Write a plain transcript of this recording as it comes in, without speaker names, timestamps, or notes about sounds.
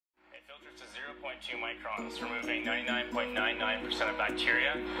0.2 microns, removing 99.99% of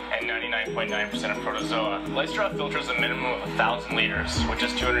bacteria and 99.9% of protozoa. LifeStraw filters a minimum of 1,000 liters, which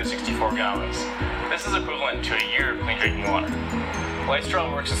is 264 gallons. This is equivalent to a year of clean drinking water.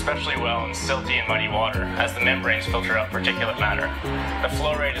 LifeStraw works especially well in silty and muddy water, as the membranes filter out particulate matter. The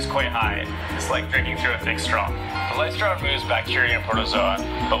flow rate is quite high. It's like drinking through a thick straw. The LifeStraw removes bacteria and protozoa,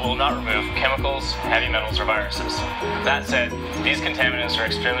 but will not remove chemicals, heavy metals, or viruses. That said, these contaminants are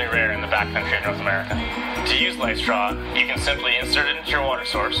extremely rare in the backcountry of North America. To use LifeStraw, you can simply insert it into your water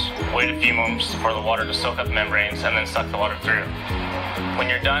source, wait a few moments for the water to soak up the membranes, and then suck the water through. When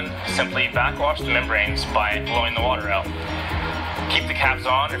you're done, simply backwash the membranes by blowing the water out. Keep the caps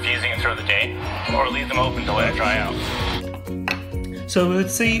on if using it throughout the day, or leave them open to let it dry out. So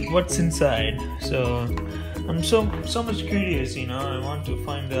let's see what's inside. So I'm so much curious, you know. I want to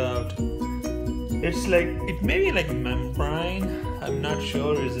find out. It's like, it may be like a membrane. I'm not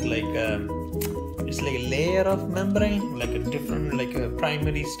sure. Is it like it's like a layer of membrane, like a different, like a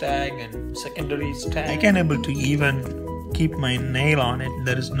primary stag and secondary stag. I can't able to even keep my nail on it.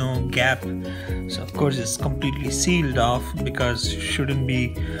 There is no gap, so of course it's completely sealed off, because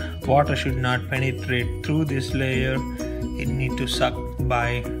water should not penetrate through this layer. It need to suck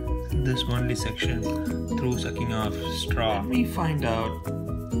by this only section through sucking off straw. Let me find out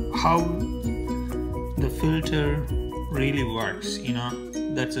how the filter really works, you know.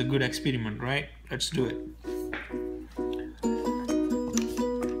 That's a good experiment, right? Let's do it.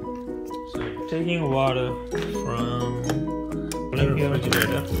 So taking water from the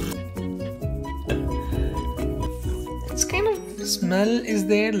refrigerator. It's kind of smell is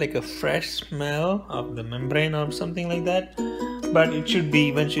there, like a fresh smell of the membrane or something like that, but it should be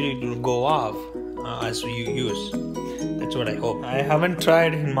eventually, it will go off as you use. That's what I hope. I haven't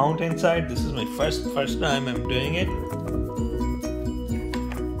tried in mountainside. This is my first time I'm doing it.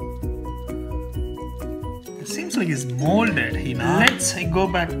 It seems like it's molded, you know. Let's go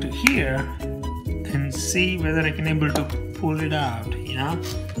back to here and see whether I can able to pull it out, you know.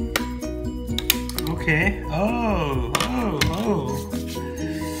 Okay. Oh.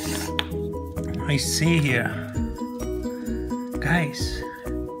 I see here, guys.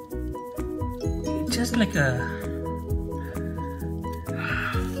 It's just like a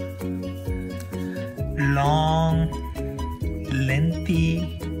long,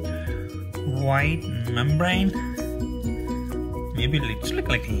 lengthy white membrane. Maybe it's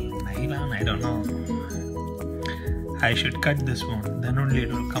like nylon. I don't know. I should cut this one, then only it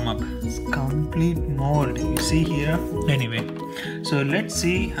will come up. It's complete mold, you see here. Anyway, so let's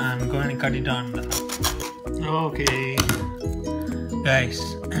see. I'm going to cut it on. Okay, guys,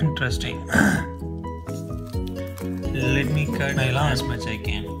 interesting. Let me cut nylon as much as I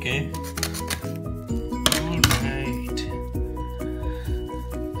can. Okay. All right.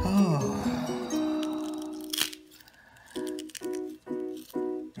 Oh.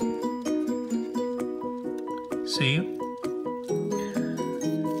 See you.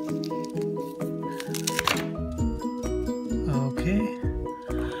 Okay.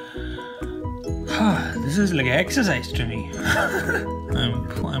 This is like exercise to me.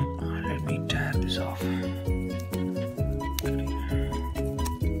 Let me tear this off.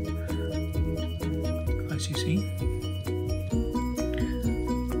 As you see.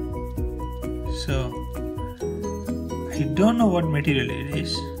 So I don't know what material it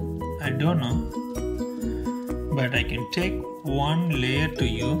is. I don't know. But I can take one layer to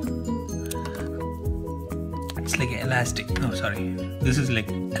you. It's like elastic. No, sorry. This is like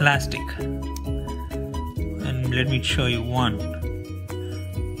elastic. And let me show you one.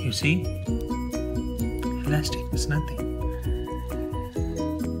 You see? Elastic. It's nothing.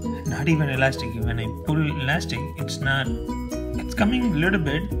 Not even elastic. When I pull elastic, it's not. It's coming a little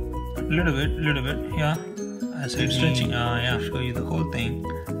bit. Yeah. As it's stretching. Yeah. Show you the whole thing.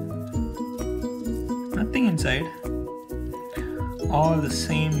 Nothing inside, all the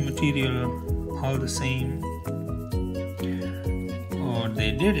same material, all the same. Oh,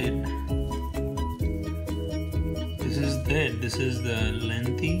 they did it. This is the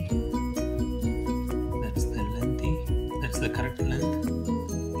lengthy. That's the lengthy. That's the correct length.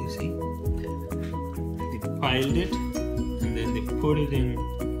 You see? They piled it and then they put it in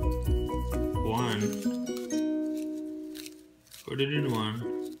one.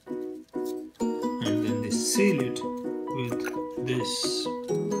 And then they seal it with this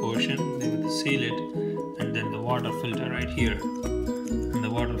portion. They will seal it, and then the water filter right here, and the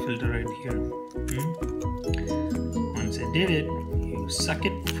water filter right here. Once I did it, you suck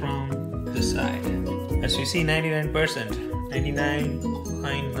it from the side. As you see, 99%,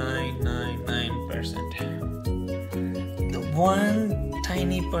 99.999%. The one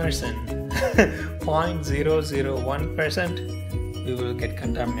tiny percent, 0.001%, we will get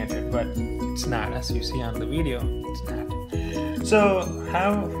contaminated, but it's not, as you see on the video, it's not. So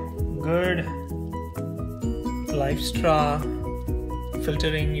have good LifeStraw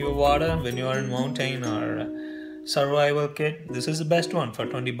filtering your water when you are in mountain or survival kit. This is the best one for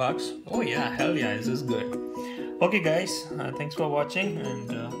 20 bucks. Oh yeah, hell yeah, this is good. Okay guys, thanks for watching, and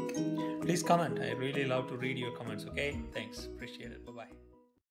please comment. I really love to read your comments. Okay, thanks, appreciate it.